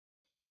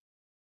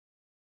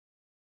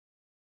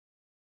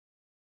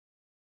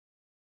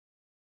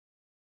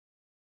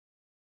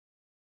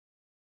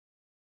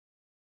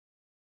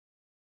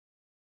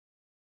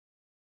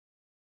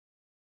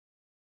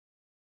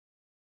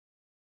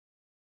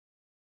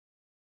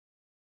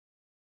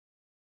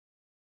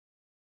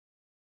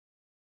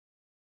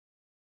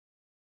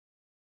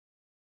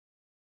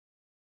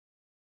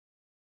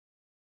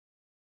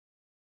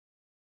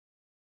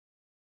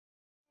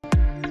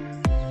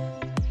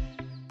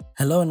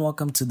Hello and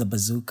welcome to the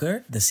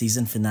Bazooka, the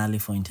season finale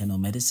for internal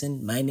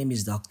medicine. My name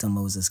is Dr.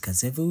 Moses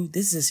Kazevu.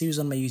 This is a series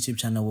on my YouTube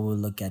channel where we'll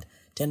look at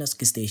 10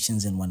 OSCE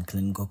stations in one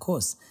clinical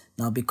course.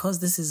 Now, because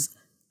this is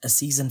a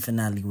season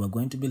finale, we're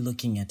going to be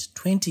looking at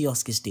 20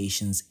 OSCE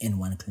stations in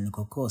one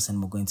clinical course,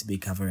 and we're going to be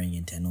covering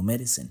internal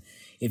medicine.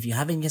 If you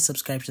haven't yet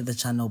subscribed to the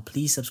channel,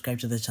 please subscribe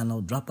to the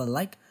channel, drop a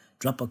like,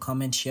 drop a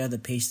comment, share the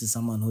page to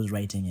someone who's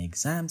writing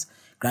exams,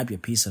 grab your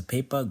piece of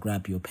paper,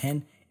 grab your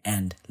pen,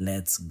 and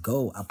let's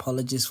go.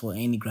 Apologies for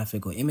any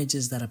graphic or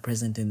images that are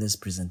present in this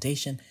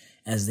presentation,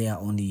 as they are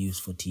only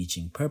used for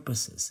teaching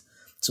purposes.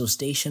 So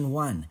station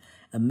 1,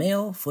 a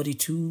male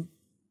 42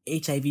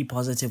 HIV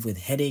positive with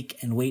headache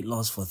and weight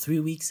loss for 3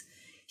 weeks.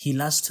 He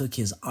last took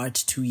his ART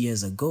 2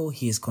 years ago.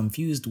 He is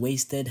confused,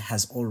 wasted,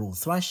 has oral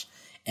thrush,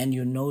 and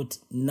you note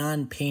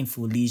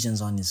non-painful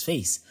lesions on his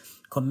face.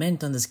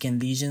 Comment on the skin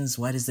lesions.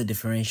 What is the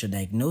differential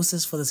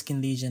diagnosis for the skin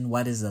lesion?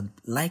 What is the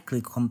likely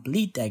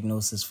complete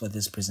diagnosis for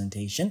this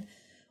presentation?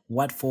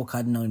 What 4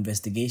 cardinal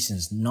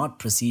investigations, not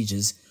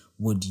procedures,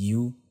 would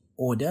you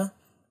order?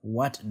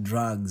 What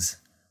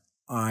drugs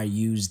are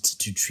used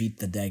to treat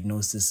the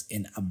diagnosis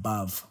in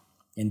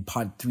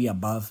part 3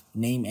 above?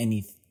 Name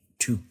any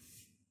 2.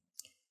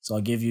 So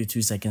I'll give you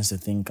 2 seconds to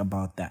think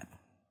about that.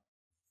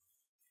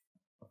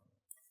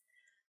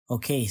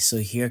 Okay, so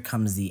here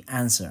comes the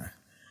answer.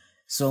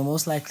 So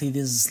most likely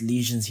these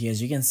lesions here,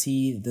 as you can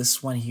see,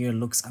 this one here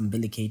looks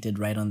umbilicated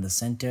right on the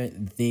center.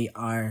 They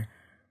are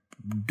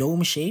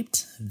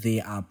dome-shaped.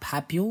 They are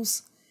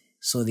papules.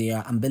 So they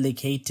are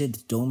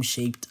umbilicated,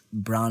 dome-shaped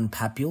brown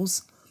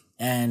papules.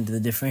 And the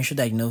differential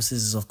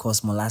diagnosis is, of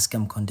course,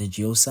 molluscum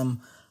contagiosum,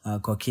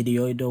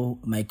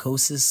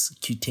 coccidioidomycosis,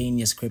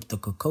 cutaneous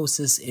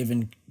cryptococcosis,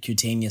 even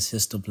cutaneous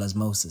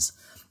histoplasmosis.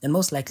 And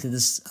most likely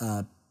this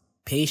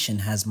patient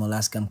has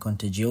molluscum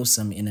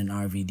contagiosum in an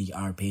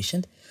RVDR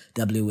patient,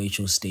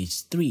 WHO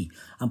stage 3.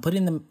 I'm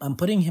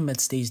putting him at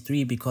stage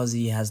 3 because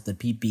he has the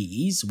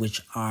PPEs,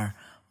 which are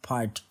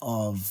part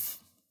of,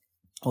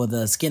 or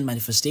the skin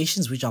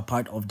manifestations, which are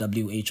part of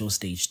WHO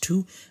stage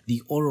 2.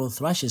 The oral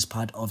thrush is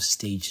part of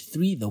stage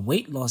 3. The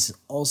weight loss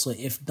also,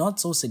 if not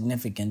so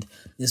significant,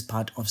 is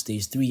part of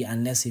stage 3,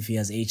 unless if he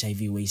has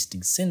HIV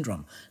wasting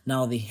syndrome.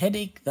 Now, the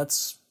headache,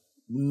 that's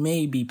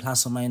maybe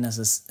plus or minus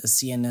a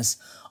CNS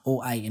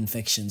OI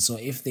infection. So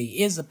if there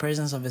is a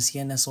presence of a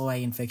CNS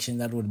OI infection,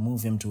 that would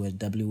move him to a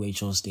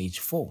WHO stage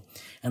 4.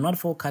 And what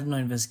 4 cardinal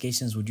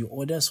investigations would you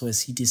order? So a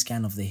CT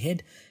scan of the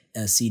head,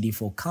 a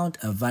CD4 count,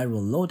 a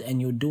viral load, and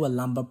you do a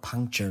lumbar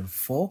puncture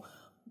for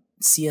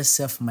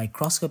CSF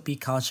microscopy,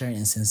 culture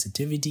and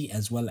sensitivity,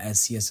 as well as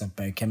CSF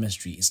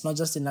biochemistry. It's not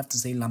just enough to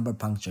say lumbar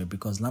puncture,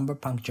 because lumbar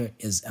puncture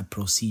is a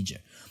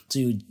procedure. So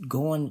you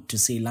go on to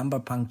say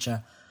lumbar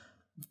puncture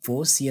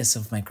for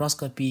CSF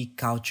microscopy,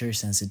 culture,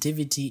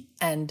 sensitivity,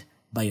 and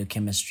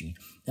biochemistry.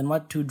 Then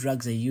what 2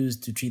 drugs are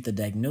used to treat the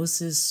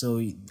diagnosis? So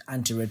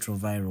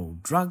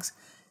antiretroviral drugs,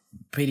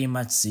 pretty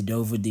much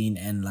zidovudine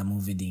and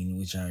lamivudine,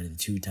 which are the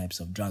 2 types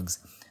of drugs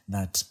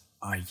that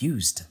are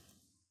used.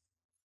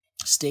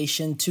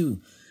 Station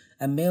 2,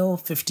 a male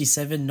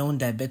 57 known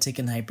diabetic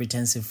and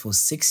hypertensive for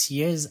 6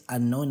 years,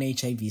 unknown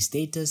HIV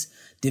status,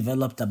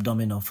 developed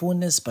abdominal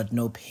fullness but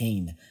no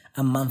pain.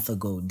 A month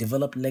ago,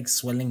 developed leg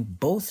swelling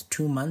both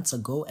 2 months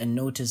ago, and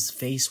noticed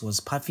face was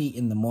puffy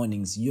in the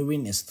mornings.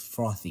 Urine is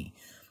frothy.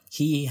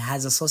 He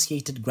has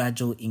associated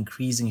gradual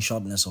increasing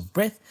shortness of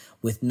breath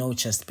with no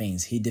chest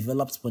pains. He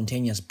developed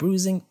spontaneous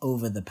bruising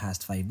over the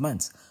past 5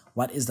 months.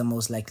 What is the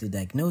most likely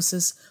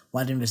diagnosis?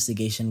 What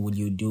investigation will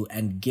you do?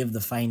 And give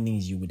the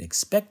findings you would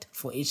expect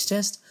for each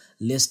test.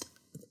 List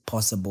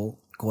possible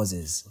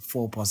causes,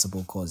 4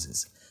 possible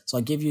causes. So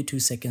I'll give you 2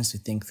 seconds to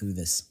think through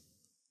this.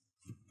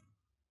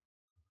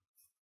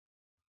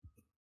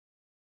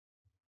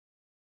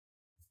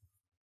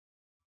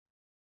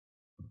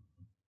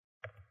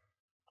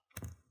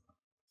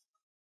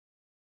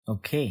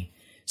 Okay,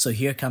 so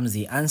here comes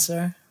the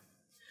answer.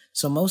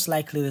 So most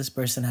likely this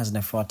person has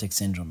nephrotic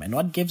syndrome. And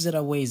what gives it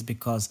away is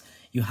because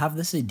you have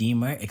this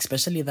edema,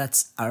 especially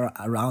that's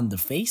around the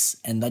face,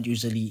 and that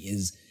usually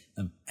is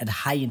at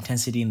high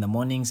intensity in the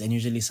mornings and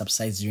usually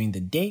subsides during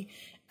the day.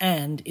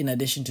 And in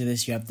addition to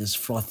this, you have this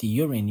frothy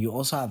urine. You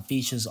also have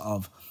features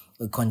of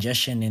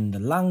congestion in the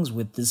lungs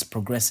with this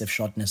progressive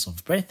shortness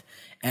of breath.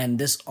 And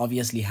this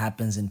obviously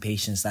happens in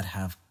patients that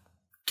have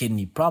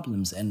kidney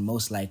problems, and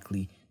most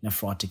likely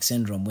nephrotic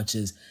syndrome, which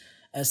is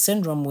a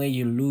syndrome where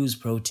you lose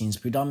proteins,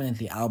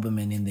 predominantly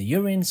albumin, in the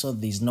urine. So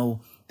there's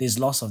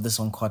loss of this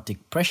oncotic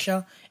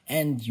pressure,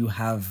 and you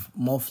have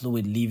more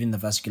fluid leaving the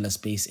vascular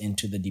space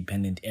into the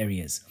dependent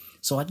areas.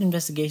 So what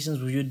investigations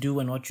would you do,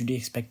 and what would you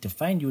expect to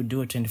find? You would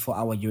do a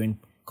 24-hour urine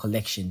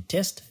collection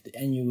test,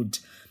 and you would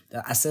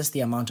assess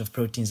the amount of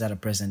proteins that are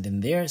present in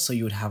there. So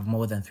you would have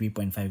more than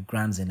 3.5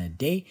 grams in a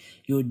day.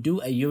 You would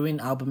do a urine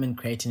albumin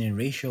creatinine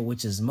ratio,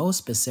 which is most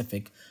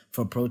specific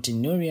for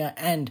proteinuria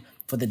and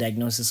for the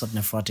diagnosis of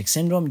nephrotic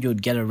syndrome, you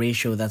would get a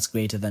ratio that's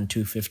greater than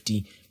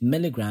 250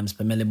 milligrams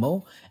per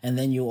millimole. And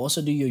then you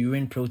also do your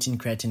urine protein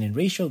creatinine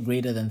ratio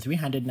greater than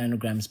 300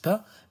 nanograms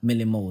per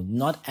millimole,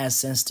 not as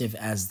sensitive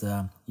as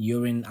the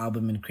urine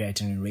albumin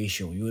creatinine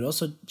ratio. You would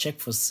also check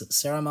for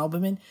serum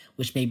albumin,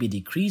 which may be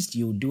decreased.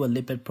 You do a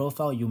lipid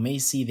profile. You may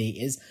see there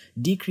is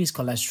decreased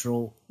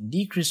cholesterol,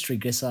 decreased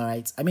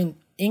triglycerides,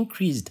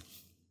 increased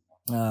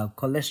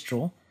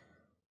cholesterol,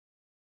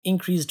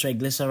 increased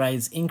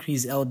triglycerides,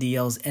 increased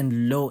LDLs,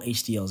 and low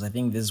HDLs. I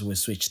think these were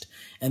switched.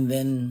 And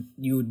then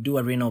you do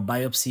a renal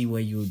biopsy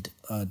where you'd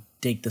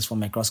take this for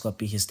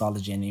microscopy,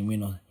 histology, and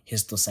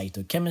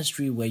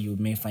immunohistocytochemistry, where you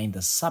may find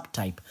the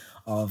subtype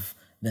of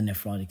the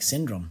nephrotic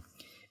syndrome.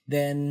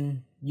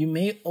 Then you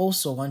may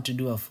also want to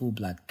do a full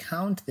blood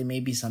count. There may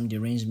be some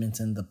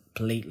derangements in the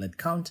platelet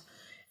count,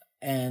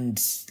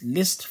 and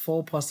list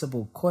 4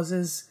 possible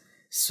causes.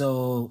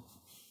 So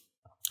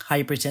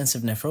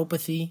hypertensive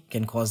nephropathy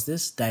can cause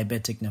this.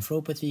 Diabetic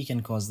nephropathy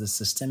can cause this.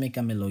 Systemic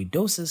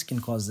amyloidosis can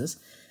cause this.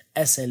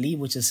 SLE,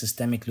 which is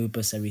systemic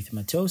lupus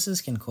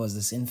erythematosus, can cause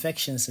this.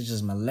 Infections such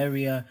as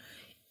malaria,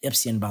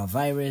 Epstein-Barr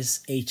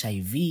virus,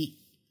 HIV,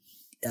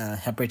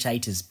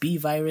 hepatitis B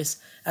virus,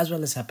 as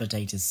well as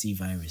hepatitis C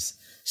virus.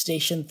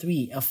 Station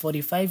 3, a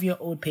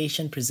 45-year-old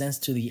patient presents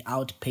to the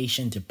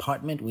outpatient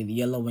department with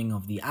yellowing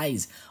of the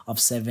eyes of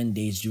 7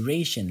 days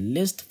duration.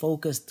 List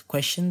focused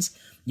questions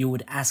you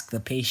would ask the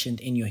patient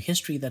in your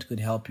history that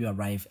could help you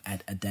arrive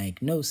at a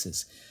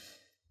diagnosis.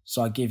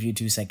 So I'll give you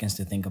 2 seconds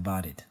to think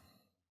about it.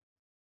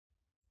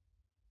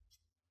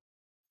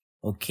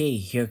 Okay,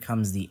 here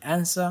comes the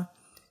answer.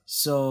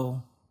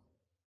 So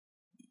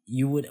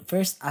you would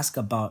first ask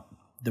about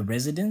the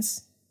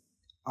residence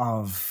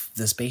of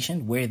this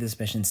patient, where this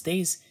patient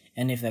stays,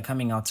 and if they're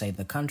coming outside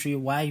the country.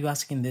 Why are you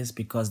asking this?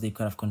 Because they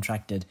could have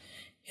contracted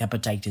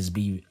hepatitis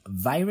B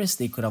virus.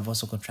 They could have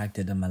also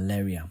contracted a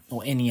malaria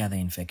or any other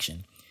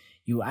infection.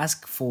 You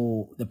ask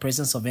for the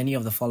presence of any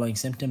of the following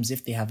symptoms.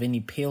 If they have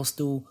any pale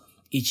stool,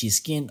 itchy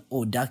skin,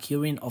 or dark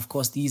urine. Of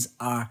course, these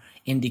are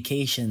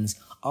indications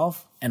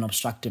of an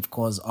obstructive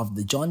cause of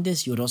the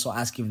jaundice. You would also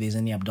ask if there's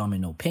any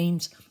abdominal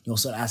pains. You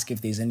also ask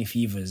if there's any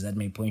fevers that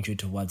may point you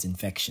towards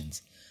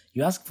infections.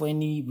 You ask for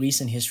any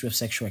recent history of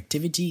sexual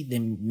activity.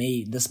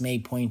 This may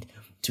point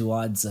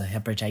towards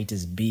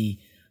hepatitis B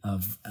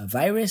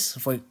virus.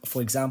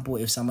 For example,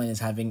 if someone is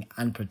having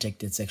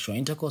unprotected sexual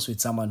intercourse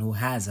with someone who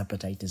has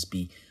hepatitis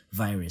B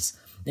virus.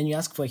 Then you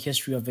ask for a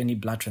history of any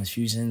blood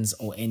transfusions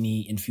or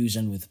any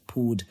infusion with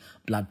pooled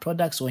blood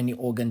products or any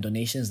organ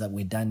donations that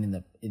were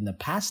done in the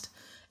past.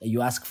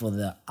 You ask for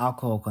the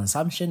alcohol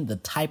consumption, the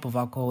type of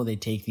alcohol they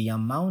take, the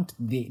amount,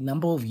 the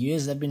number of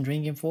years they've been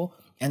drinking for,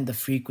 and the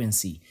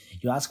frequency.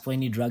 You ask for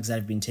any drugs that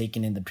have been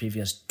taken in the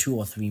previous 2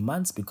 or 3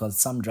 months, because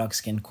some drugs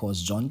can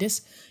cause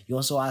jaundice. You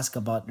also ask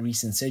about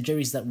recent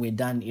surgeries that were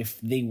done, if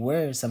they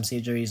were some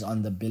surgeries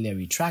on the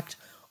biliary tract,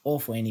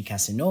 or for any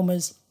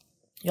carcinomas.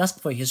 You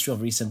ask for a history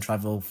of recent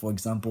travel, for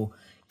example,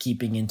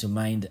 keeping into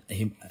mind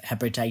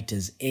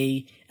hepatitis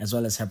A, as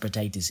well as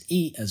hepatitis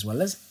E, as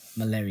well as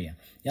malaria.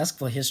 You ask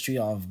for a history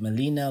of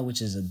melena,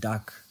 which is a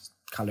dark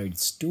colored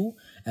stool,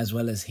 as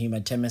well as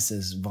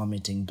hematemesis,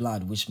 vomiting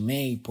blood, which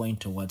may point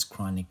towards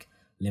chronic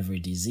liver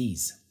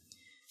disease.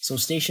 So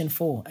station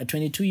 4, a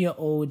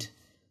 22-year-old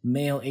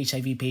male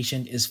HIV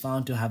patient is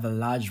found to have a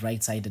large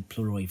right-sided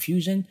pleural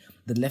effusion.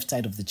 The left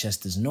side of the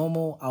chest is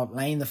normal.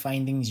 Outline the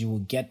findings you will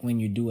get when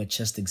you do a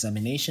chest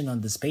examination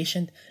on this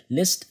patient.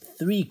 List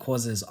 3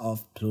 causes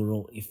of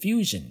pleural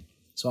effusion.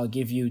 So I'll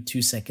give you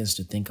 2 seconds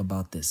to think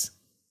about this.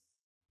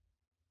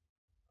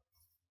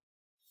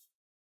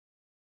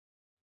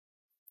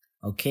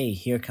 Okay,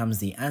 here comes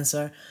the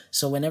answer.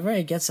 So whenever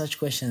I get such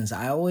questions,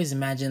 I always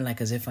imagine like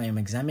as if I am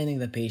examining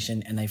the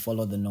patient and I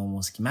follow the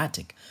normal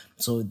schematic.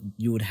 So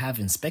you would have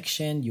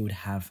inspection, you would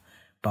have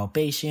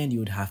palpation, you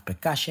would have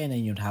percussion,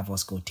 and you'd have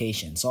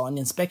auscultation. So on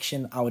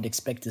inspection, I would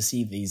expect to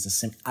see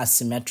these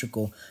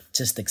asymmetrical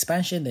chest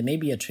expansion. There may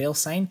be a trail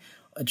sign.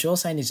 A trail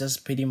sign is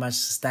just pretty much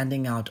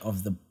standing out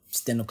of the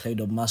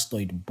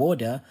sternocleidomastoid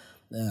border,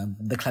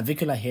 the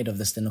clavicular head of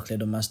the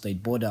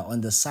sternocleidomastoid border on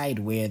the side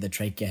where the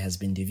trachea has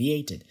been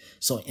deviated.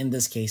 So in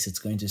this case, it's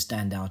going to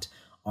stand out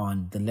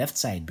on the left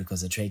side because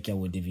the trachea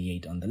will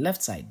deviate on the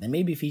left side. There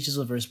may be features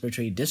of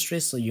respiratory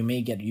distress, so you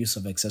may get use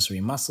of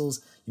accessory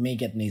muscles, you may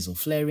get nasal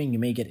flaring, you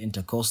may get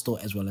intercostal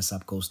as well as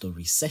subcostal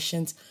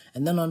recessions.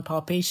 And then on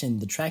palpation,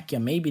 the trachea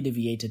may be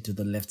deviated to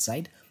the left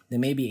side. There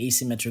may be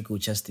asymmetrical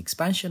chest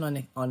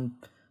expansion on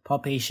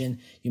palpation.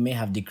 You may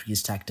have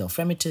decreased tactile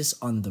fremitus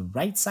on the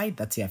right side,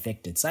 that's the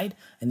affected side.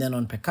 And then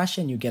on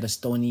percussion, you get a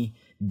stony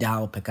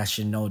Dow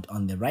percussion node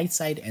on the right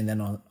side. And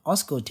then on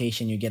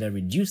auscultation, you get a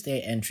reduced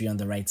air entry on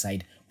the right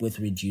side with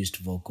reduced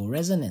vocal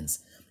resonance.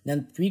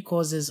 Then 3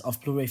 causes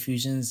of pleural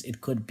effusions. It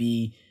could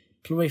be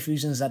pleural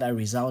effusions that are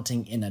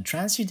resulting in a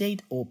transudate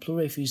or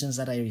pleural effusions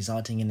that are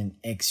resulting in an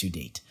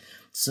exudate.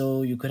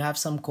 So you could have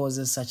some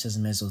causes such as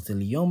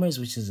mesotheliomas,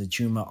 which is a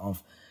tumor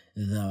of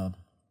the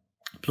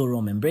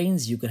pleural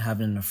membranes. You could have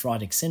a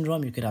nephrotic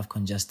syndrome. You could have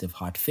congestive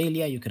heart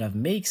failure. You could have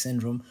Meigs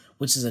syndrome,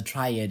 which is a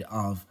triad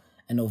of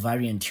an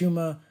ovarian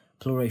tumor,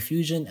 pleural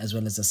effusion, as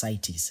well as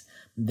ascites.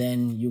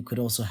 Then you could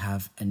also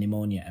have a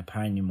pneumonia, a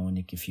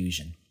parapneumonic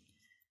effusion.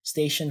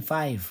 Station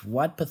 5.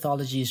 What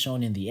pathology is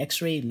shown in the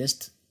X-ray?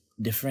 List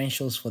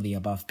differentials for the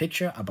above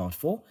picture, about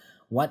 4.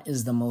 What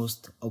is the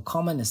most or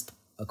commonest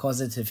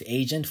causative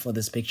agent for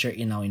this picture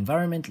in our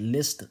environment?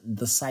 List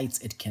the sites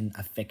it can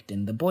affect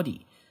in the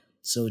body.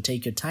 So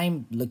take your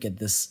time, look at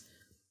this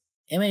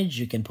image.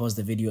 You can pause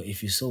the video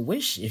if you so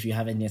wish. If you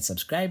haven't yet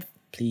subscribed,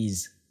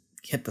 please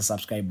hit the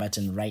subscribe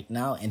button right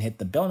now and hit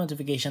the bell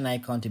notification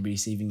icon to be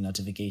receiving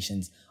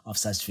notifications of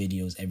such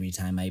videos every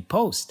time I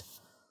post.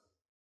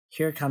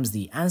 Here comes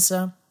the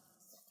answer.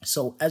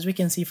 So as we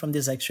can see from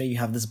this X-ray, you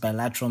have this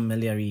bilateral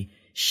miliary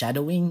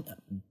shadowing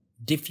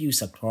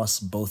diffuse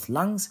across both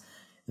lungs.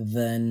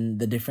 Then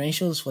the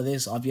differentials for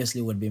this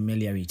obviously would be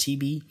miliary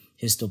TB,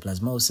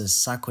 histoplasmosis,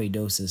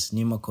 sarcoidosis,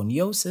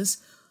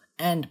 pneumoconiosis,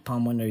 and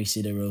pulmonary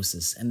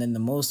siderosis. And then the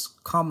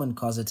most common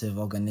causative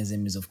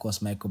organism is, of course,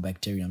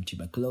 Mycobacterium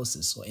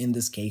tuberculosis, so in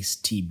this case,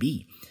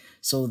 TB.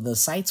 So the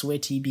sites where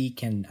TB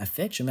can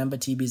affect, remember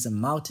TB is a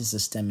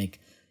multisystemic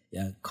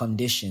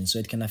condition. So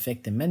it can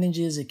affect the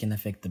meninges, it can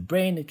affect the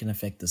brain, it can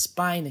affect the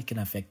spine, it can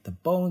affect the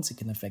bones, it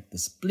can affect the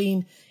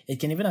spleen,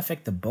 it can even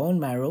affect the bone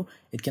marrow,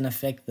 it can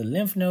affect the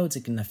lymph nodes,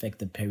 it can affect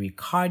the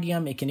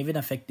pericardium, it can even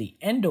affect the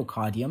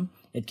endocardium,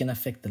 it can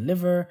affect the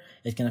liver,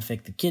 it can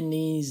affect the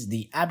kidneys,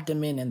 the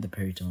abdomen, and the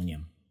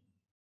peritoneum.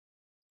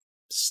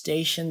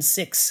 Station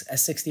 6. A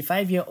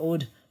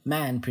 65-year-old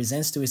man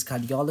presents to his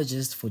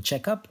cardiologist for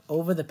checkup.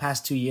 Over the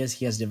past 2 years,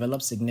 he has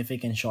developed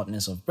significant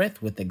shortness of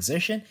breath with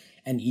exertion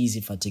and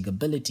easy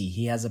fatigability.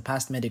 He has a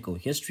past medical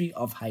history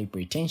of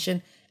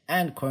hypertension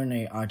and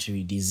coronary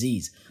artery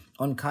disease.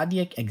 On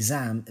cardiac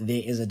exam,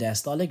 there is a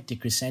diastolic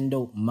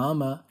decrescendo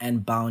murmur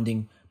and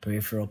bounding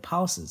peripheral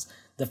pulses.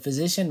 The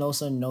physician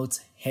also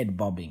notes head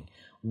bobbing.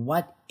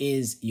 What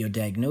is your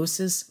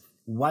diagnosis?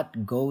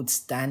 What gold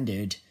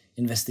standard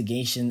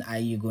investigation are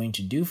you going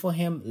to do for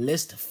him?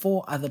 List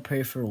 4 other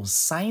peripheral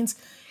signs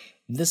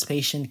this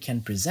patient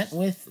can present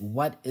with.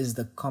 What is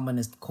the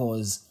commonest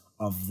cause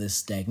of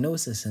this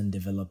diagnosis in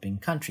developing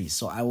countries?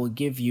 So I will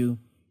give you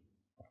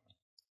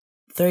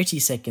 30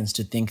 seconds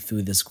to think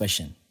through this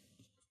question.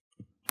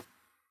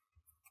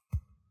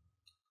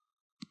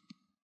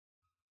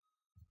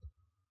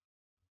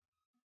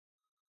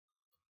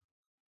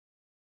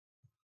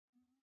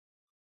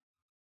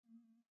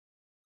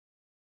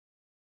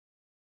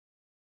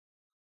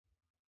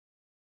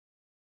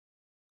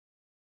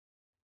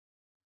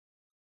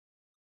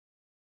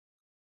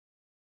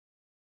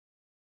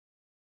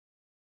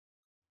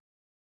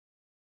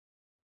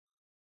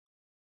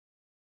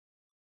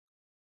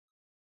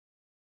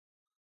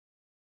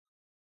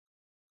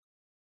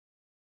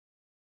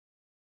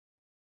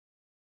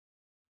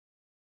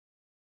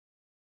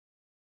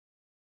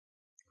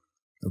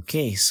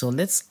 Okay, so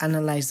let's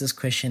analyze this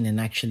question and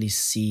actually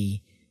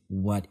see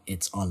what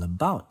it's all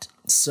about.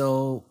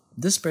 So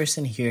this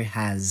person here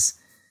has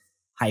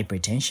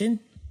hypertension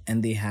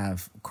and they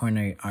have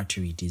coronary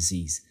artery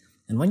disease.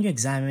 And when you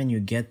examine, you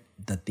get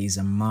that there's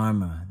a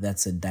murmur.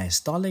 That's a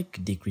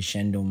diastolic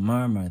decrescendo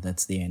murmur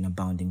that's there in a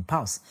bounding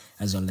pulse,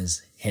 as well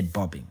as head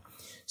bobbing.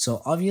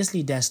 So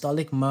obviously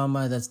diastolic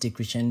murmur that's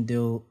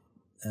decrescendo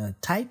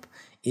type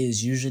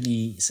is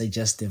usually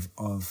suggestive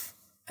of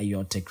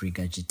aortic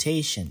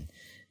regurgitation.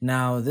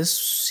 Now,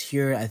 this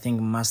here, I think,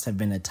 must have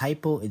been a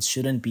typo. It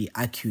shouldn't be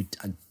acute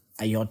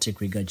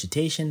aortic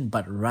regurgitation,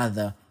 but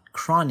rather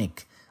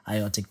chronic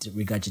aortic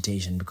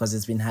regurgitation, because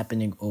it's been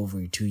happening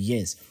over 2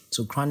 years.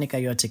 So chronic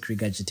aortic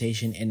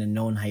regurgitation in a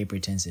known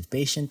hypertensive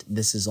patient.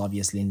 This is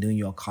obviously New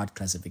York Heart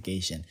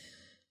Classification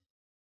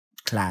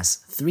Class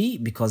 3,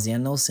 because there are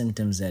no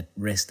symptoms at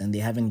rest, and they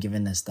haven't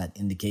given us that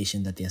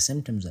indication that there are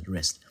symptoms at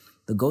rest.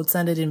 The gold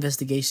standard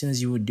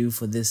investigations you would do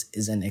for this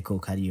is an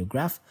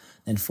echocardiograph.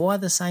 Then 4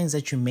 other signs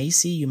that you may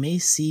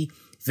see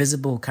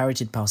visible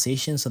carotid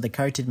pulsation. So the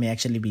carotid may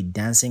actually be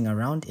dancing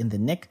around in the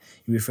neck.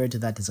 You refer to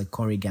that as a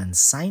Corrigan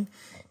sign.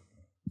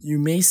 You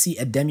may see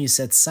a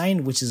Demusset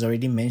sign, which is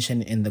already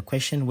mentioned in the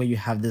question, where you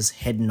have this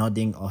head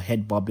nodding or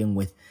head bobbing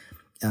with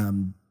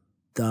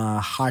the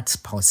heart's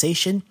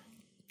pulsation.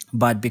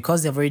 But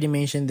because they've already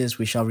mentioned this,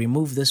 we shall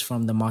remove this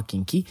from the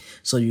marking key.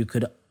 So you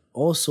could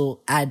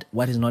also add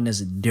what is known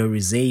as de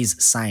Roziez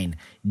sign,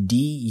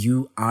 D-U-R-O-Z-I-E-Z,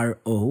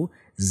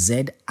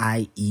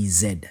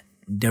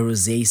 de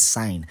Roziez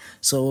sign.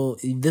 So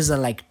these are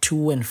like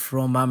to and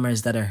fro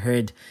murmurs that are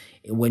heard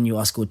when you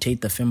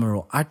auscultate the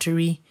femoral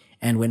artery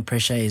and when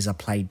pressure is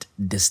applied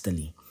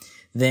distally.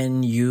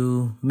 Then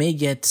you may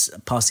get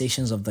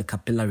pulsations of the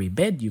capillary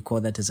bed. You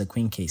call that as a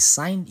Quincke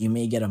sign. You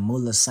may get a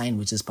Muller sign,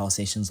 which is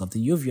pulsations of the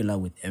uvula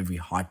with every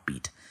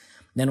heartbeat.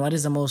 Then what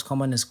is the most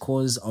commonest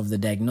cause of the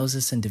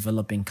diagnosis in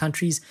developing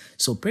countries?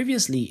 So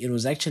previously, it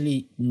was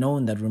actually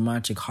known that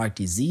rheumatic heart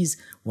disease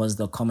was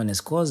the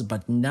commonest cause,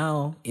 but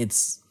now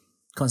it's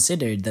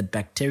considered that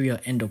bacterial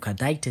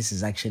endocarditis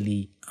is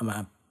actually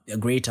a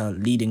greater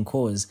leading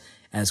cause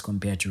as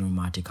compared to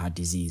rheumatic heart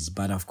disease.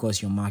 But of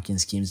course, your marking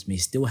schemes may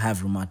still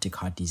have rheumatic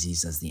heart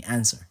disease as the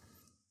answer.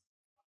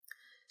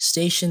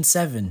 Station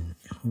 7.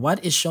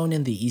 What is shown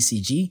in the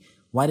ECG?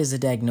 What is the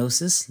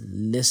diagnosis?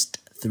 List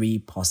 3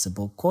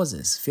 possible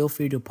causes. Feel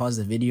free to pause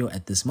the video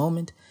at this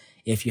moment.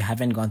 If you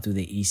haven't gone through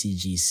the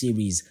ECG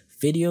series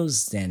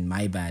videos, then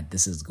my bad.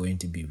 This is going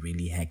to be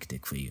really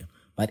hectic for you.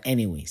 But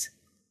anyways,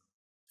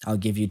 I'll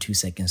give you 2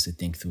 seconds to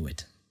think through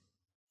it.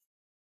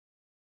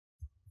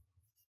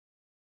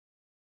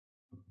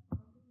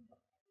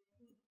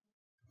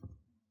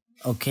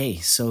 Okay,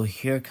 so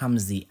here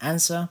comes the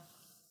answer.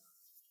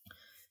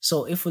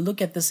 So if we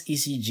look at this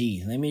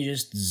ECG, let me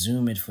just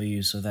zoom it for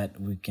you so that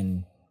we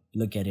can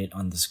look at it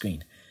on the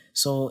screen.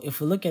 So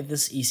if we look at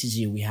this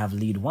ECG, we have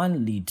lead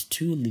 1, lead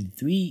 2, lead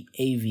 3,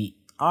 AVR,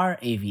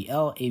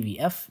 AVL,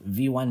 AVF,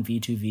 V1,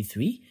 V2,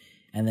 V3,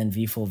 and then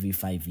V4,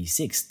 V5,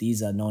 V6.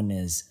 These are known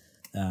as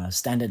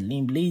standard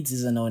limb leads.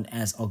 These are known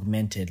as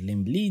augmented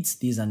limb leads.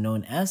 These are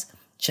known as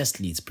chest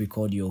leads,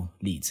 precordial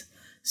leads.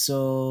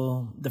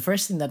 So the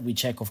first thing that we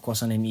check, of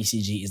course, on an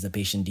ECG is the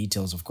patient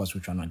details, of course,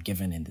 which are not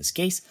given in this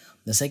case.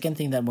 The second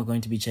thing that we're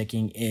going to be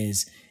checking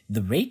is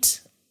the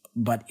rate.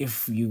 But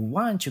if you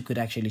want, you could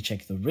actually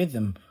check the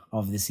rhythm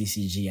of this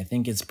ECG. I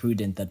think it's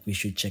prudent that we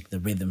should check the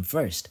rhythm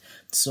first.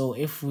 So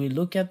if we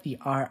look at the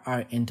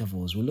RR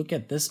intervals, we look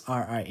at this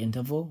RR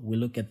interval, we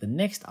look at the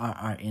next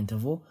RR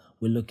interval,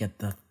 we look at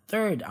the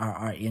third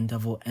RR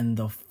interval and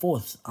the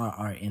fourth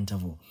RR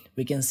interval,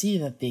 we can see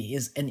that there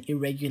is an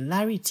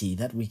irregularity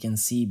that we can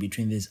see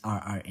between these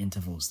RR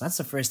intervals. That's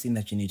the first thing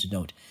that you need to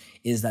note,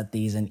 is that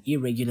there is an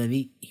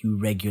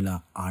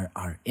irregular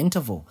RR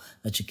interval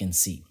that you can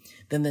see.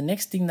 Then the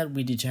next thing that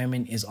we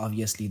determine is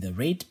obviously the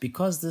rate.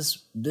 Because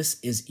this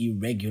is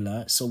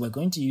irregular, so we're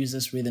going to use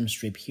this rhythm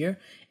strip here,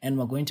 and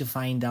we're going to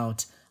find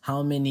out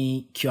how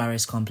many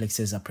QRS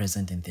complexes are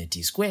present in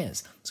 30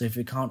 squares. So if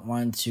we count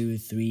 1, 2,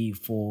 3,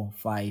 4,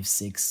 5,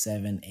 6,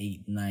 7,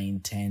 8, 9,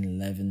 10,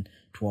 11,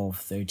 12,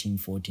 13,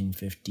 14,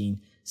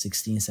 15,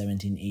 16,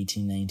 17,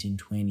 18, 19,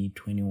 20,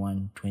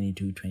 21,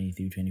 22,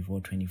 23, 24,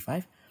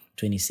 25,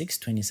 26,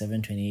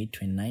 27, 28,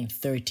 29,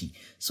 30.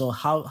 So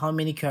how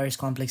many QRS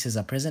complexes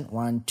are present?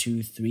 1,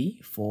 2,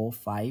 3, 4,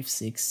 5,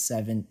 6,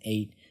 7,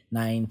 8,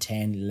 9,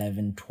 10,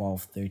 11,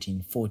 12,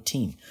 13,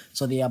 14.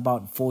 So there are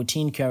about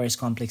 14 QRS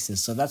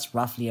complexes. So that's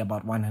roughly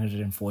about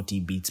 140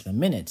 beats per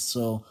minute.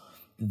 So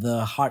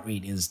the heart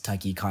rate is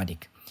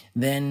tachycardic.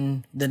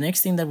 Then the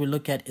next thing that we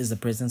look at is the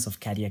presence of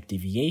cardiac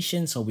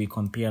deviation. So we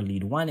compare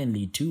lead 1 and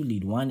lead 2,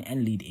 lead 1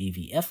 and lead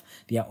AVF.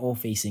 They are all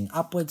facing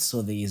upwards,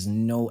 so there is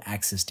no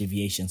axis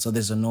deviation. So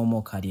there's a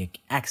normal cardiac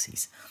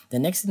axis. The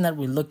next thing that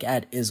we look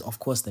at is, of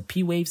course, the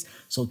P waves.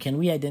 So can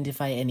we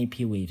identify any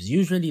P waves?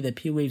 Usually the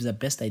P waves are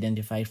best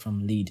identified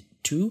from lead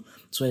 2.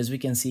 So as we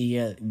can see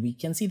here, we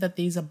can see that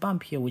there is a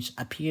bump here which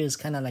appears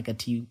kind of like a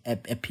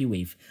P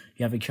wave.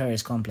 You have a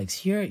QRS complex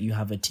here, you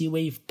have a T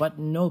wave, but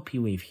no P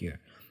wave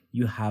here.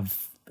 You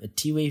have a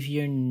T wave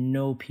here,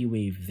 no P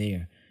wave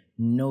there,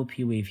 no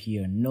P wave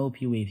here, no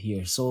P wave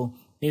here. So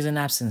there's an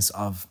absence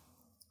of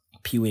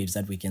P waves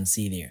that we can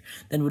see there.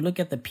 Then we look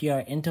at the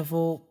PR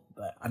interval.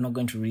 I'm not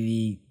going to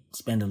really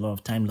spend a lot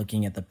of time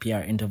looking at the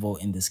PR interval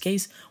in this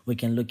case. We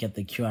can look at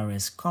the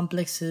QRS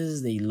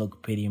complexes. They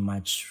look pretty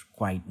much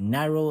quite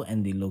narrow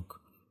and they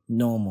look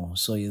normal.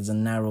 So it's a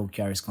narrow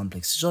QRS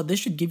complex. So this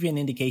should give you an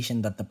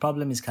indication that the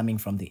problem is coming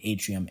from the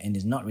atrium and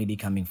is not really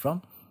coming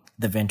from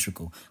the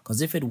ventricle, because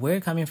if it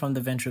were coming from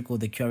the ventricle,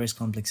 the QRS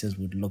complexes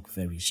would look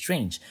very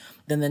strange.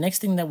 Then the next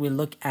thing that we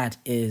look at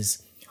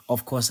is,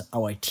 of course,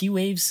 our T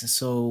waves.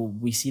 So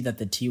we see that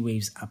the T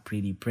waves are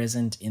pretty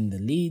present in the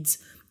leads.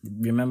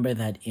 Remember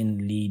that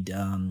in lead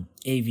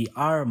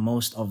AVR,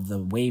 most of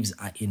the waves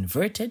are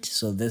inverted,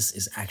 so this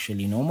is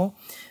actually normal.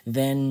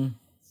 Then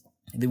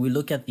we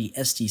look at the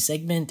ST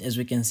segment. As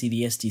we can see,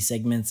 the ST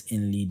segments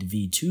in lead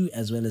V2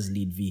 as well as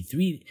lead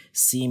V3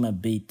 seem a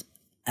bit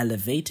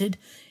elevated,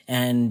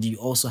 and you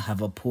also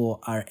have a poor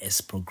RS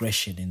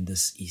progression in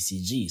this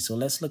ECG. So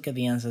let's look at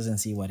the answers and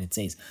see what it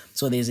says.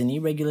 So there's an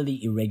irregular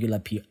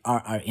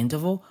RR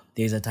interval.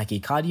 There's a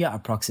tachycardia,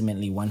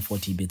 approximately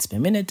 140 beats per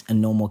minute, a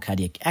normal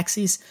cardiac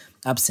axis,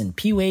 absent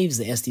P waves,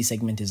 the ST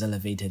segment is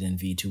elevated in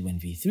V2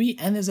 and V3,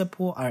 and there's a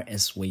poor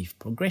RS wave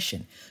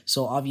progression.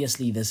 So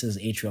obviously this is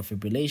atrial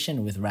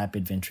fibrillation with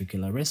rapid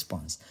ventricular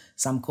response.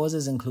 Some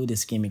causes include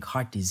ischemic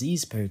heart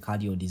disease,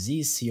 pericardial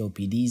disease,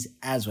 COPDs,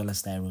 as well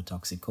as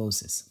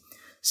thyrotoxicosis.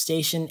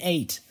 Station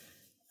 8.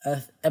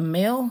 A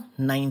male,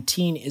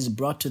 19, is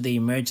brought to the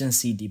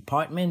emergency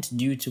department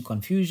due to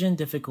confusion,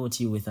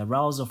 difficulty with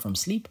arousal from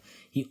sleep.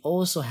 He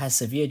also has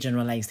severe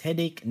generalized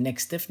headache, neck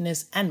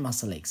stiffness, and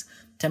muscle aches.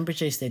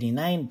 Temperature is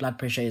 39, blood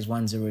pressure is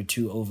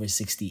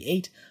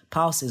 102/68,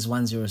 pulse is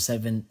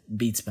 107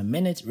 beats per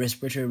minute,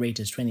 respiratory rate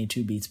is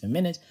 22 beats per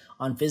minute.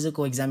 On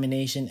physical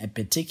examination, a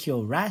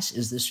petechial rash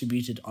is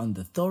distributed on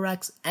the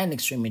thorax and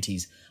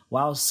extremities,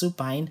 while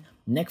supine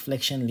neck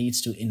flexion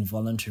leads to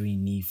involuntary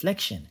knee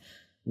flexion.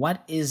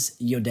 What is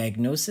your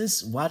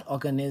diagnosis? What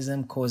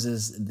organism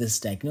causes this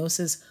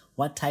diagnosis?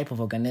 What type of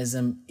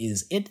organism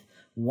is it?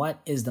 What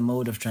is the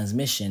mode of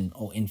transmission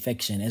or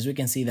infection? As we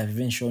can see, they've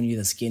even shown you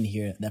the skin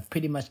here. They've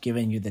pretty much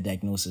given you the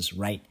diagnosis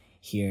right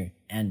here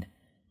and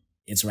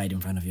it's right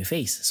in front of your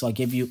face. So I'll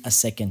give you a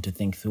second to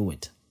think through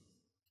it.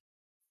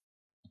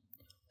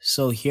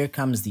 So here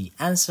comes the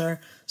answer.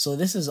 So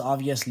this is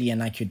obviously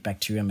an acute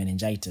bacterial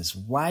meningitis.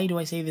 Why do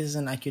I say this is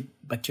an acute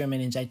bacterial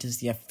meningitis?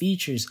 There are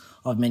features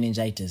of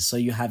meningitis. So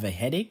you have a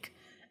headache,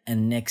 a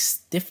neck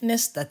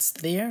stiffness that's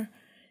there,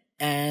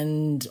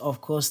 and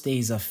of course there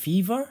is a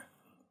fever.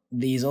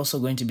 There is also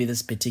going to be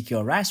this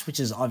particular rash, which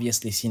is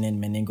obviously seen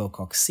in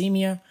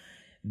meningococcemia.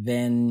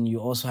 Then you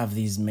also have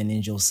these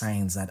meningeal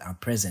signs that are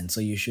present. So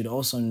you should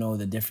also know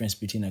the difference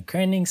between a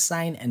Kerning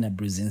sign and a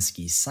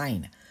Brzezinski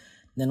sign.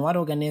 Then what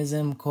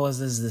organism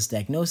causes this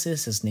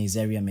diagnosis is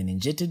Neisseria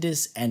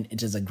meningitidis, and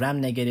it is a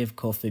gram-negative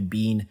coffee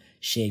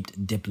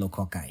bean-shaped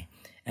diplococci.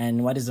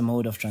 And what is the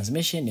mode of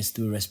transmission? Is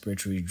through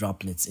respiratory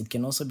droplets. It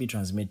can also be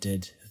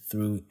transmitted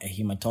through a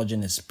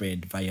hematogenous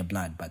spread via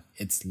blood, but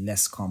it's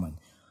less common.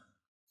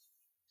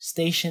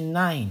 Station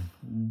 9.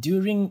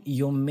 During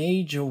your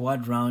major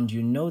ward round,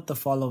 you note the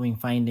following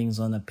findings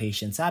on a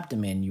patient's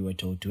abdomen you were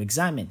told to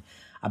examine.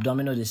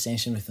 Abdominal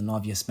distension with an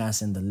obvious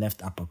mass in the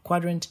left upper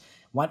quadrant.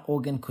 What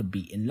organ could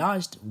be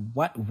enlarged?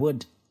 What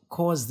would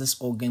cause this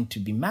organ to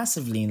be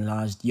massively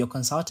enlarged? Your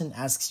consultant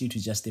asks you to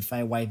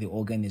justify why the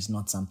organ is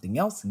not something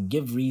else.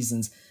 Give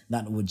reasons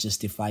that would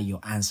justify your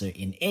answer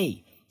in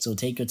A. So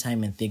take your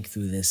time and think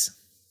through this.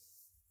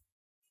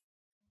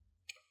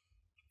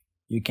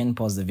 You can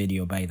pause the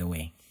video, by the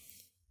way.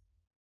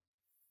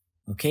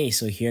 Okay,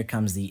 so here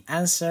comes the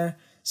answer.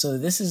 So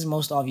this is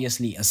most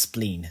obviously a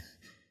spleen.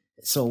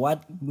 So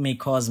what may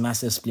cause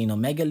massive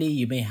splenomegaly?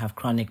 You may have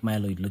chronic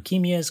myeloid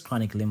leukemias,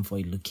 chronic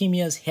lymphoid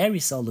leukemias, hairy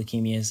cell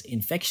leukemias,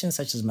 infections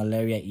such as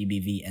malaria,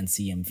 EBV, and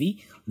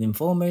CMV,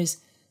 lymphomas,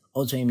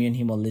 autoimmune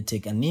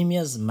hemolytic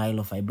anemias,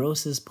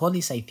 myelofibrosis,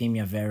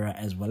 polycythemia vera,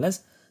 as well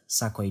as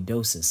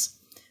sarcoidosis.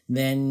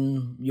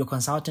 Then your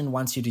consultant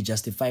wants you to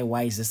justify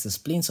why is this the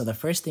spleen. So the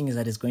first thing is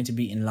that it's going to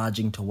be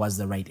enlarging towards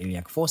the right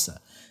iliac fossa.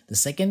 The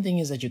second thing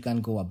is that you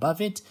can't go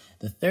above it.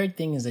 The third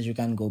thing is that you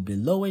can't go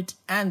below it.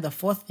 And the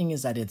fourth thing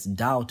is that it's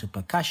dull to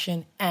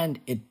percussion and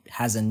it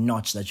has a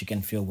notch that you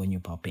can feel when you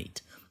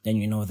palpate. Then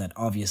you know that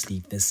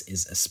obviously this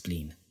is a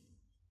spleen.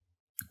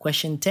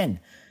 Question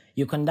 10.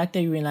 You conduct a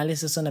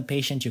urinalysis on a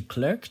patient you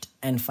clerked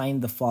and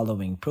find the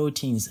following: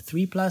 proteins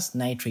 3+,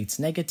 nitrates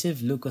negative,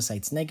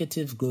 leukocytes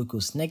negative,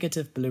 glucose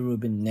negative,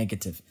 bilirubin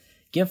negative.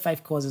 Give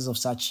 5 causes of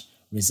such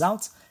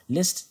results.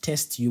 List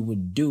tests you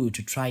would do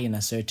to try and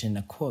ascertain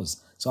a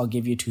cause. So I'll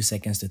give you 2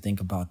 seconds to think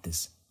about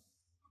this.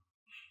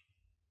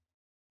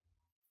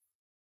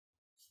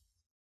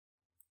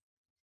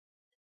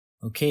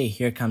 Okay,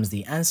 here comes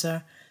the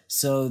answer.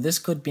 So this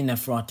could be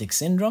nephrotic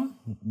syndrome.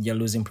 You're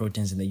losing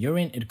proteins in the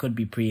urine. It could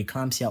be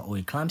preeclampsia or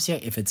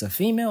eclampsia if it's a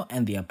female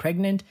and they are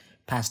pregnant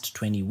past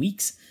 20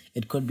 weeks.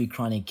 It could be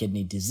chronic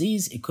kidney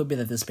disease. It could be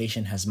that this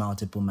patient has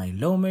multiple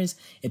myelomas.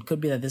 It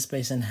could be that this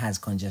patient has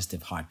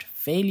congestive heart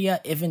failure.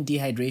 Even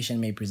dehydration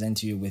may present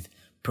to you with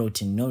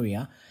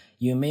proteinuria.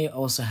 You may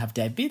also have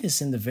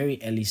diabetes in the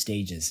very early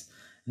stages.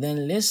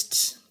 Then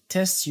list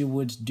tests you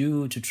would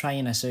do to try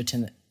and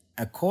ascertain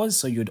a cause.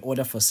 So you'd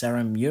order for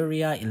serum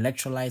urea,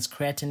 electrolytes,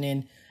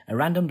 creatinine, a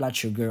random blood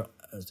sugar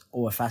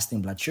or a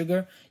fasting blood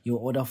sugar. You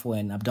order for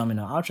an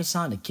abdominal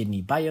ultrasound, a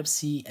kidney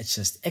biopsy, a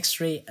chest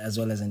x-ray, as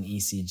well as an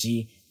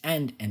ECG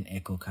and an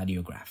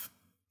echocardiograph.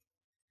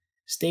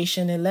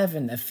 Station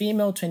 11. A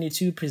female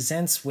 22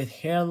 presents with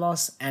hair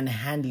loss and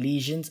hand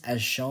lesions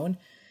as shown.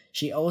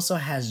 She also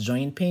has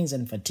joint pains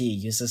and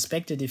fatigue. You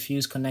suspect a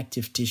diffuse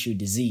connective tissue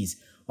disease.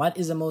 What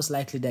is the most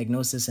likely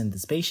diagnosis in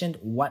this patient?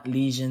 What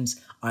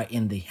lesions are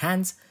in the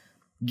hands?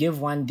 Give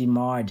 1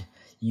 DMARD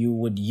you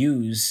would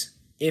use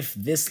if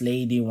this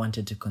lady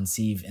wanted to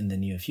conceive in the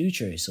near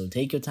future. So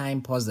take your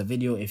time, pause the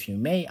video if you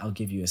may. I'll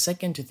give you a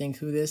second to think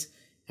through this.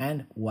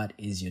 And what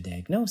is your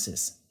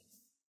diagnosis?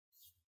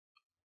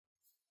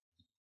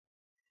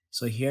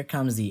 So here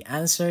comes the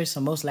answer. So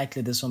most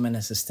likely this woman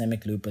has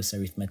systemic lupus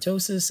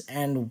erythematosus,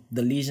 and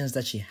the lesions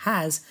that she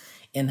has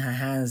in her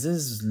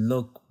hands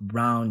look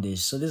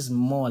brownish. So this is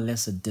more or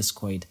less a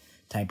discoid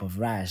type of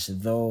rash,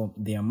 though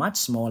they are much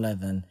smaller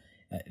than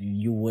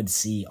you would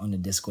see on a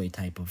discoid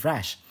type of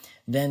rash.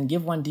 Then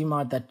give 1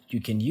 DMARD that you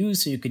can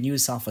use. So you could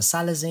use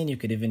sulfasalazine. You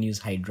could even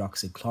use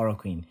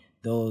hydroxychloroquine.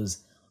 Those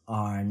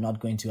are not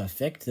going to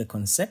affect the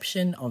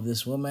conception of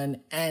this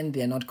woman, and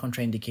they are not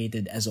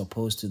contraindicated as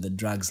opposed to the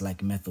drugs like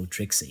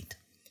methotrexate.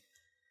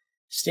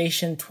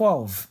 Station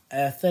 12. A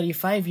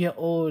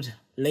 35-year-old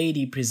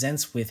lady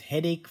presents with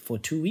headache for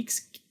 2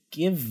 weeks.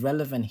 Give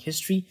relevant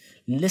history.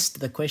 List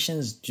the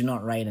questions. Do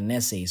not write an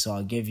essay. So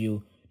I'll give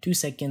you 2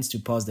 seconds to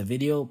pause the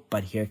video,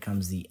 but here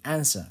comes the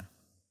answer.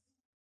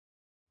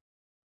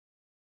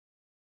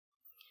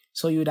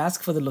 So you'd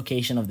ask for the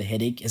location of the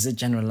headache. Is it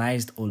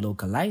generalized or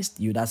localized?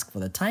 You'd ask for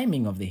the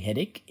timing of the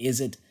headache.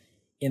 Is it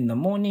in the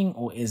morning,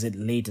 or is it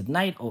late at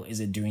night, or is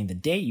it during the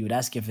day? You'd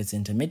ask if it's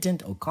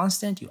intermittent or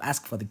constant. You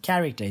ask for the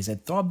character. Is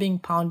it throbbing,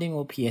 pounding,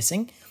 or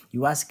piercing?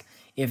 You ask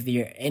if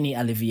there are any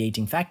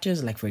alleviating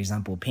factors, like for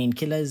example,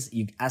 painkillers.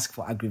 You ask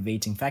for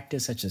aggravating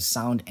factors such as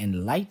sound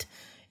and light.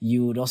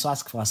 You would also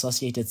ask for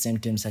associated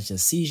symptoms such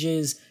as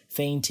seizures,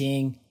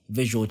 fainting,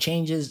 visual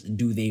changes.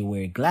 Do they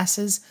wear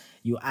glasses?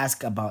 You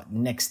ask about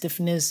neck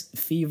stiffness,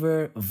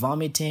 fever,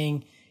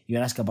 vomiting. You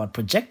ask about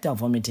projectile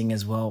vomiting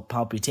as well,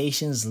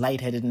 palpitations,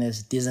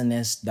 lightheadedness,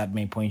 dizziness that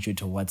may point you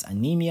towards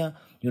anemia.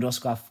 You'd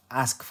also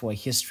ask for a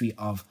history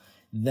of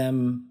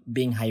them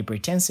being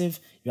hypertensive.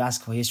 You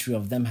ask for a history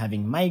of them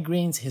having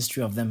migraines,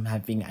 history of them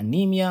having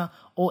anemia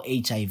or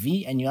HIV,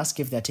 and you ask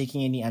if they're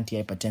taking any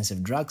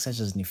antihypertensive drugs such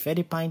as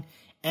nifedipine,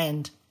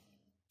 and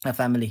a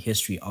family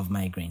history of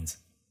migraines.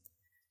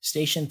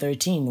 Station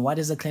 13, what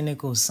is the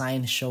clinical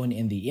sign shown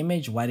in the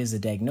image? What is the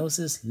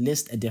diagnosis?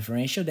 List a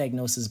differential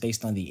diagnosis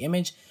based on the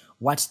image.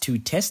 What 2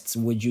 tests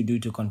would you do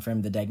to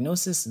confirm the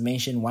diagnosis?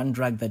 Mention 1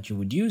 drug that you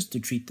would use to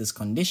treat this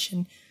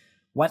condition.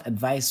 What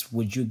advice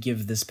would you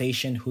give this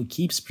patient who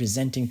keeps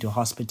presenting to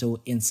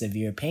hospital in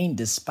severe pain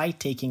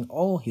despite taking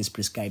all his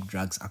prescribed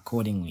drugs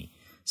accordingly?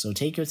 So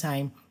take your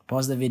time,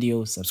 pause the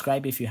video,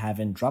 subscribe if you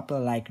haven't, drop a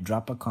like,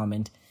 drop a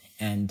comment,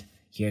 and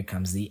here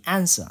comes the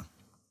answer.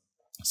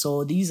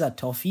 So these are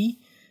toffee,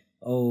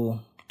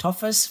 or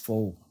tophus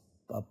for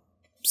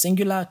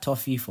singular,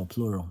 toffee for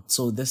plural.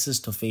 So this is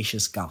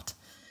tophaceous gout.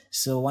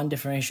 So one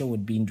differential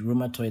would be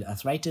rheumatoid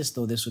arthritis,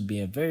 though this would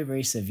be a very,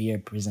 very severe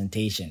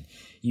presentation.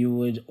 You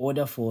would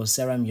order for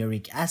serum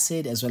uric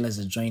acid as well as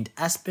a joint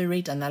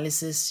aspirate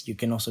analysis. You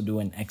can also do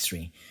an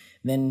x-ray.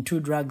 Then 2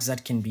 drugs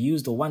that can be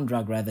used, or 1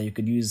 drug rather, you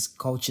could use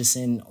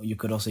colchicine, or you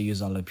could also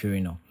use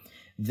allopurinol.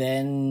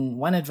 Then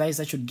one advice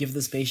I should give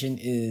this patient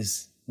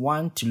is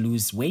 1, to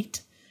lose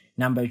weight.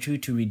 Number 2,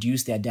 to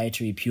reduce their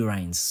dietary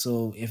purines.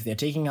 So if they're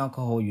taking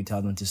alcohol, you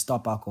tell them to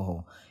stop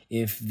alcohol.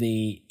 If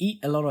they eat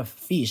a lot of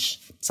fish,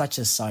 such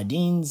as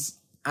sardines,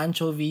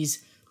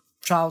 anchovies,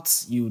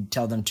 trouts, you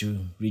tell them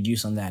to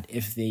reduce on that.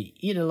 If they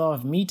eat a lot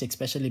of meat,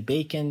 especially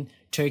bacon,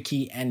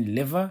 turkey, and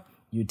liver,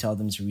 you tell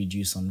them to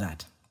reduce on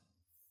that.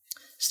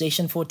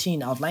 Station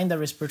 14, outline the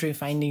respiratory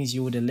findings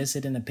you would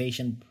elicit in a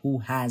patient who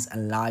has a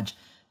large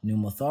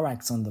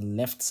pneumothorax on the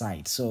left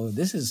side. So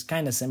this is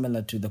kind of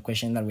similar to the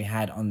question that we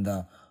had on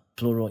the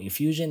pleural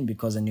effusion,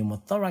 because a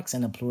pneumothorax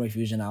and a pleural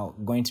effusion are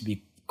going to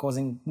be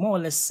causing more or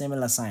less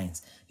similar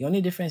signs. The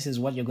only difference is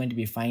what you're going to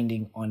be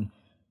finding on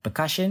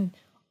percussion.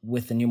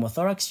 With the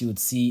pneumothorax, you would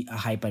see a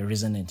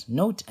hyperresonant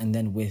note, and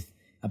then with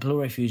a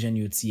pleural effusion,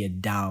 you would see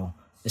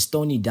a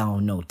stony dow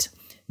note.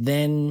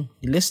 Then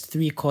list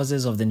 3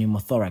 causes of the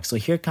pneumothorax. So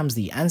here comes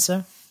the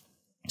answer.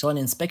 So on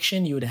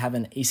inspection, you would have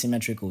an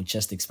asymmetrical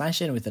chest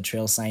expansion with a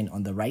trail sign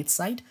on the right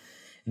side.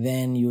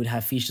 Then you would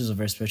have features of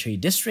respiratory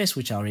distress,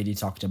 which I already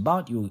talked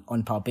about.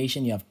 On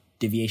palpation, you have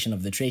deviation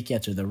of the trachea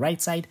to the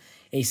right side,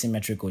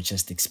 asymmetrical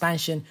chest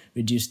expansion,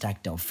 reduced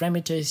tactile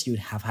fremiters. You'd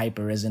have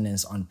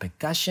hyperresonance on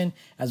percussion,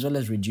 as well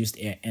as reduced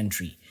air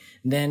entry.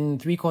 Then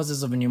 3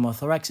 causes of a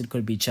pneumothorax. It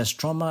could be chest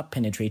trauma,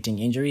 penetrating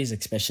injuries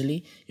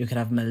especially. You could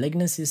have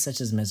malignancies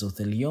such as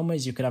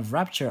mesotheliomas. You could have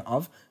rupture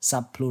of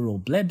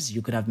subpleural blebs.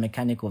 You could have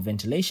mechanical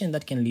ventilation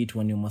that can lead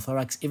to a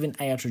pneumothorax, even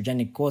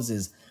iatrogenic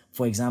causes,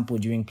 for example,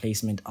 during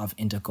placement of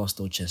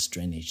intercostal chest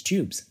drainage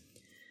tubes.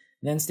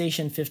 Then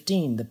station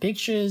 15, the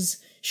pictures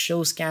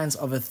show scans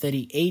of a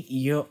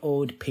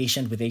 38-year-old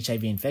patient with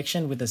HIV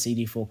infection with a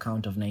CD4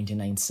 count of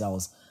 99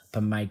 cells per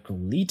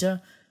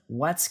microliter.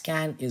 What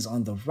scan is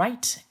on the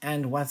right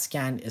and what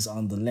scan is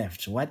on the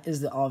left? What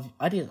is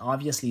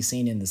obviously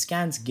seen in the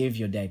scans? Give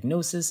your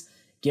diagnosis.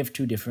 Give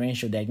 2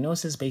 differential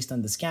diagnoses based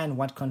on the scan.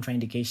 What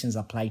contraindications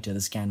apply to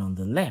the scan on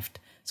the left?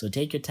 So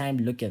take your time,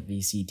 look at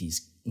these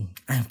CTs.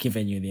 I've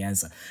given you the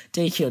answer.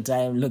 Take your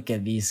time, look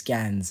at these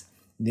scans.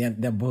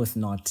 They're both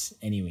not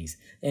anyways.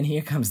 And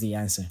here comes the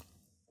answer.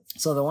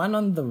 So the one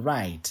on the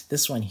right,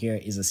 this one here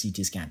is a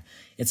CT scan.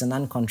 It's a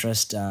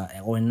non-contrast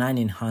or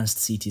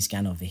non-enhanced CT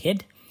scan of the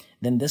head.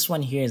 Then this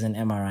one here is an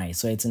MRI.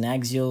 So it's an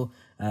axial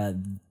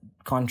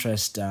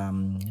contrast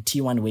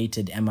T1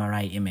 weighted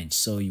MRI image.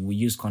 So we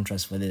use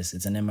contrast for this.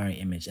 It's an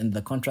MRI image. And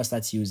the contrast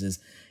that's used is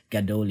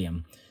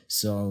gadolinium.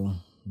 So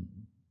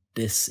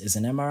this is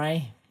an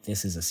MRI.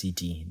 This is a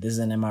CT. This is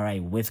an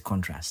MRI with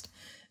contrast.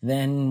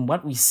 Then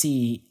what we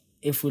see,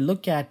 if we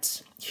look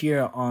at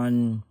here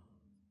on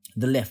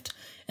the left,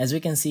 as we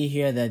can see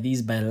here, there are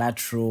these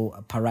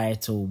bilateral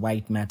parietal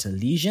white matter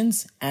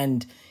lesions,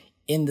 and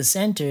in the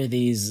center there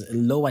is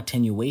low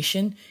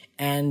attenuation,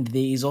 and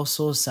there is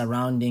also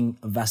surrounding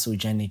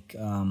vasogenic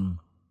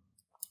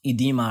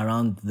edema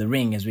around the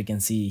ring, as we can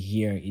see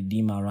here,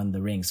 edema around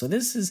the ring. So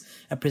this is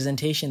a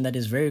presentation that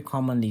is very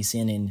commonly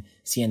seen in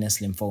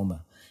CNS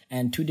lymphoma.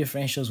 And 2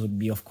 differentials would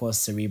be, of course,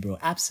 cerebral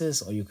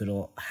abscess, or you could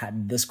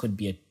this could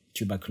be a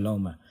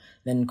tuberculoma.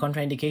 Then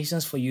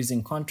contraindications for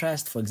using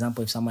contrast, for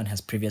example, if someone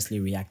has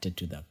previously reacted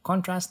to the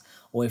contrast,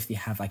 or if they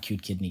have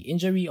acute kidney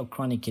injury or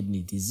chronic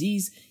kidney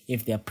disease,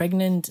 if they're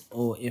pregnant,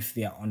 or if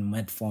they're on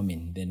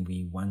metformin, then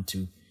we want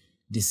to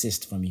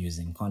desist from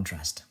using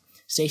contrast.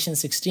 Station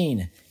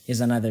 16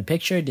 is another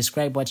picture.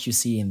 Describe what you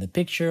see in the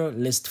picture.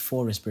 List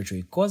 4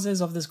 respiratory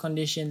causes of this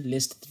condition.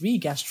 List 3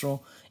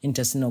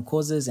 gastrointestinal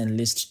causes and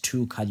list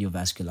 2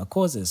 cardiovascular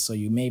causes. So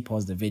you may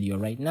pause the video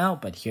right now,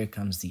 but here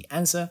comes the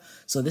answer.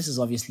 So this is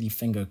obviously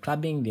finger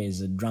clubbing.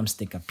 There's a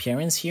drumstick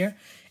appearance here.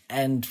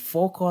 And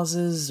for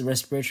causes,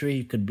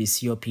 respiratory could be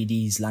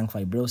COPDs, lung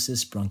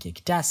fibrosis,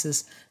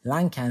 bronchiectasis,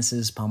 lung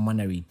cancers,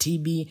 pulmonary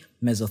TB,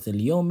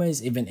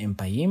 mesotheliomas, even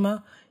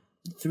empyema.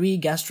 3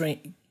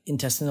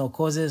 gastrointestinal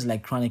causes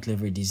like chronic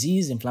liver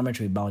disease,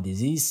 inflammatory bowel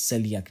disease,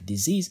 celiac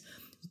disease.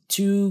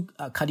 2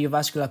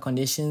 cardiovascular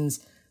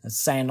conditions,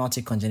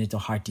 cyanotic congenital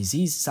heart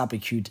disease,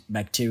 subacute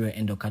bacterial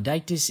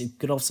endocarditis. It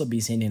could also be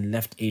seen in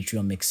left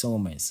atrial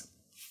myxomas.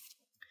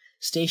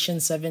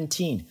 Station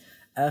 17.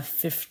 A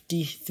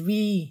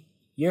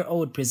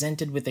 53-year-old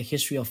presented with a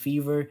history of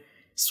fever,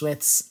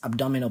 sweats,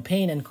 abdominal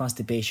pain, and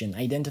constipation.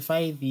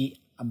 Identify the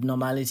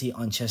abnormality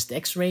on chest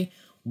x-ray.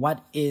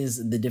 What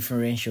is the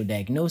differential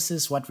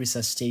diagnosis? What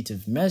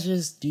resuscitative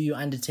measures do you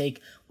undertake?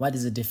 What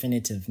is the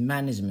definitive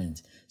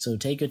management? So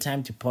take your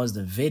time to pause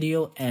the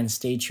video and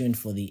stay tuned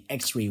for the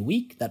X-ray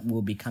week that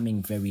will be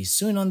coming very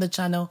soon on the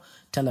channel.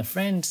 Tell a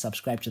friend,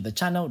 subscribe to the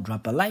channel,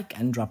 drop a like,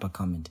 and drop a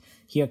comment.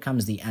 Here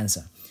comes the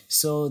answer.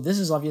 So this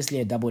is obviously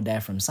a double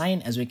diaphragm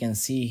sign. As we can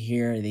see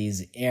here,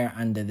 there's air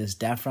under this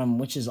diaphragm,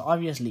 which is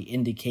obviously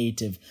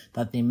indicative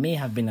that there may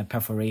have been a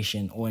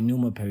perforation or a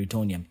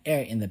pneumoperitoneum,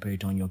 air in the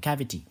peritoneal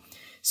cavity.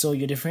 So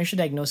your differential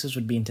diagnosis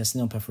would be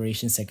intestinal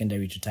perforation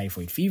secondary to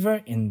typhoid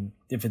fever,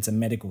 if it's a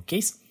medical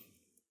case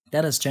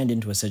that has turned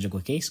into a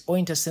surgical case, or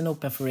intestinal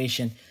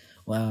perforation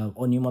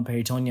or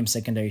pneumoperitoneum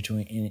secondary to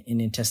an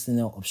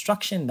intestinal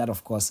obstruction that,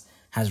 of course,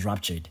 has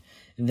ruptured.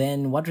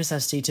 Then what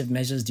resuscitative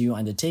measures do you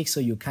undertake? So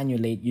you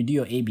do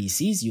your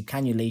ABCs, you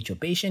cannulate your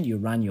patient, you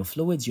run your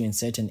fluids, you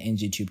insert an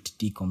NG tube to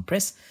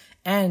decompress,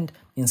 and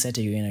insert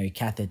a urinary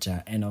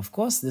catheter. And of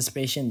course, this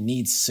patient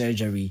needs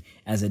surgery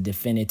as a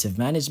definitive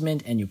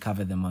management, and you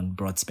cover them on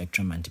broad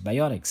spectrum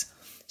antibiotics.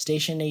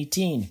 Station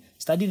 18.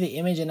 Study the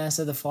image and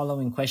answer the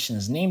following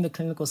questions. Name the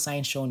clinical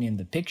sign shown in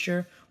the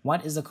picture.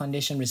 What is the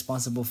condition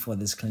responsible for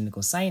this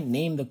clinical sign?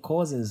 Name the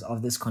causes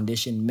of this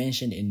condition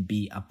mentioned in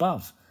B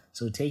above.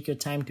 So take your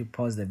time to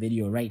pause the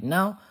video right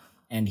now,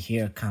 and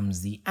here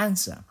comes the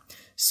answer.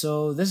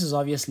 So this is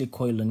obviously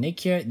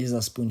koilonychia. These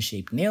are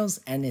spoon-shaped nails,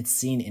 and it's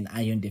seen in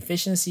iron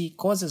deficiency.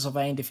 Causes of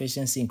iron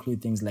deficiency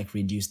include things like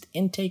reduced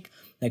intake,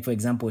 like for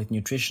example with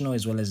nutritional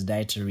as well as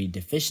dietary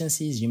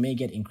deficiencies. You may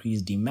get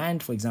increased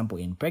demand, for example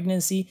in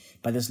pregnancy,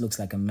 but this looks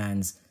like a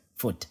man's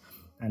foot,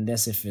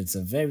 unless if it's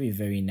a very,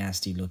 very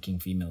nasty looking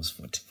female's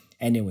foot.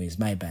 Anyways,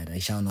 my bad. I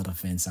shall not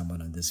offend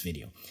someone on this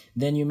video.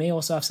 Then you may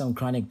also have some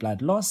chronic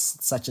blood loss,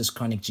 such as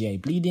chronic GI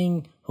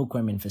bleeding,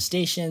 hookworm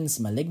infestations,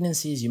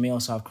 malignancies. You may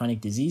also have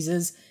chronic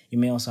diseases. You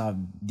may also have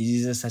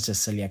diseases such as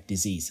celiac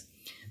disease.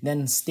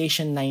 Then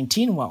station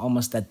 19, we're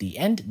almost at the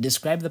end.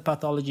 Describe the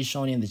pathology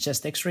shown in the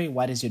chest x-ray.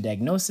 What is your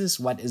diagnosis?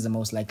 What is the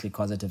most likely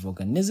causative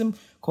organism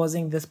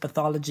causing this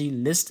pathology?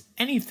 List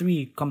any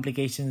 3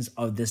 complications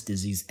of this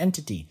disease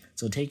entity.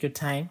 So take your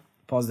time,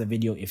 pause the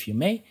video if you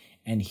may,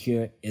 and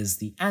here is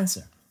the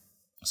answer.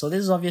 So this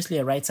is obviously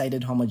a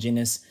right-sided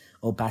homogeneous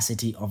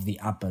opacity of the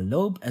upper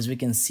lobe. As we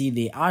can see,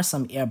 there are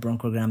some air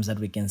bronchograms that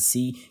we can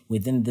see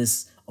within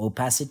this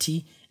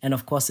opacity. And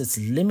of course, it's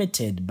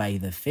limited by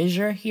the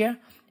fissure here.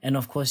 And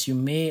of course, you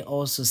may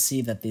also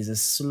see that there's a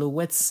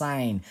silhouette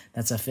sign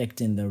that's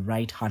affecting the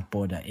right heart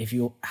border. If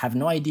you have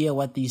no idea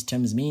what these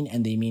terms mean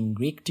and they mean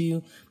Greek to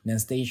you, then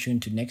stay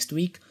tuned to next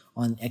week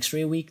on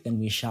X-ray week, then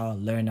we shall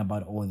learn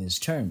about all these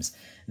terms.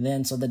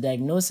 Then, so the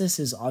diagnosis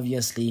is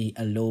obviously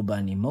a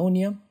lobar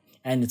pneumonia,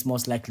 and it's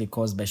most likely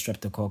caused by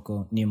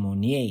Streptococcus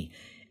pneumoniae.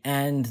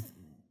 And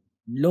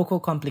local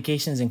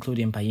complications include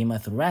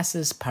empyema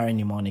thoracis,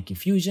 parapneumonic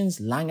effusions,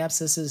 lung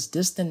abscesses.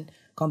 Distant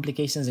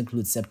complications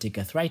include septic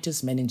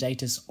arthritis,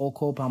 meningitis, or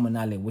cor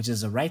pulmonale, which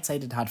is a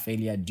right-sided heart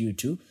failure due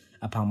to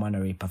a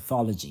pulmonary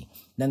pathology.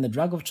 Then the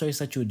drug of choice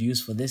that you would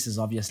use for this is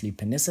obviously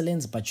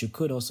penicillins, but you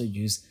could also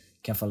use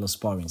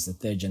cephalosporins, the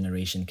 3rd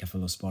generation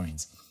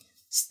cephalosporins.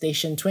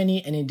 Station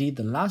 20, and indeed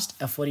the last,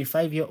 a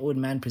 45-year-old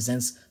man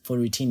presents for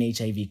routine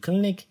HIV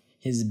clinic.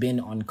 He's been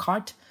on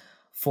CART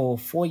for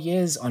 4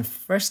 years. On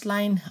first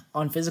line,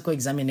 on physical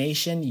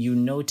examination, you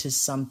notice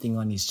something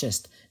on his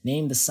chest.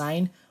 Name the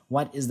sign.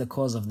 What is the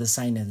cause of the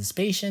sign in this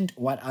patient?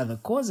 What are the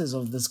causes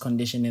of this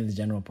condition in the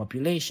general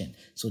population?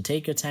 So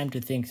take your time to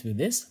think through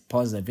this.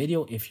 Pause the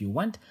video if you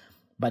want.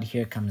 But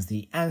here comes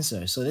the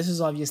answer. So this is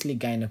obviously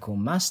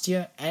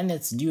gynecomastia, and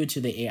it's due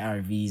to the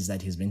ARVs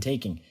that he's been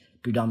taking,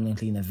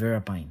 predominantly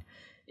nevirapine.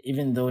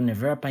 Even though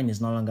nevirapine is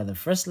no longer the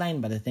first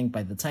line, but I think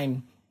by the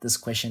time this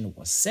question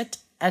was set,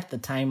 at the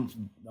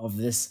time of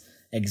this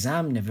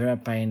exam,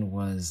 nevirapine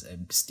was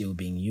still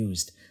being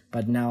used.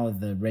 But now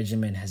the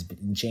regimen has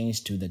been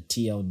changed to the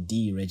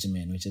TLD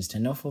regimen, which is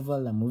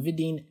tenofovir,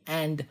 lamivudine,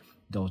 and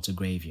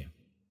dolutegravir.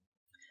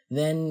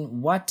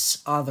 Then what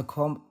are the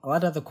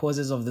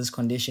causes of this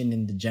condition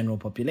in the general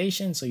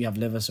population? So you have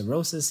liver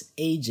cirrhosis,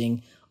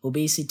 aging,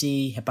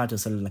 obesity,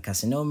 hepatocellular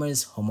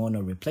carcinomas,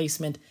 hormonal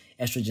replacement,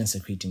 estrogen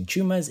secreting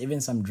tumors, even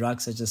some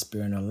drugs such as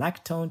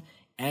spironolactone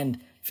and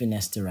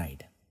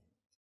finasteride.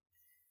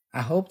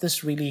 I hope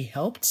this really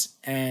helped,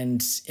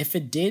 and if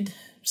it did,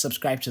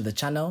 subscribe to the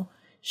channel,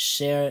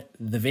 share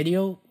the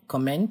video,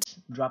 comment,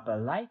 drop a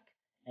like,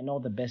 and all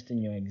the best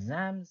in your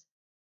exams.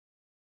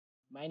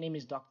 My name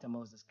is Dr.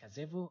 Moses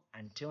Kazevu.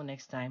 Until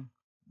next time,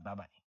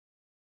 bye-bye.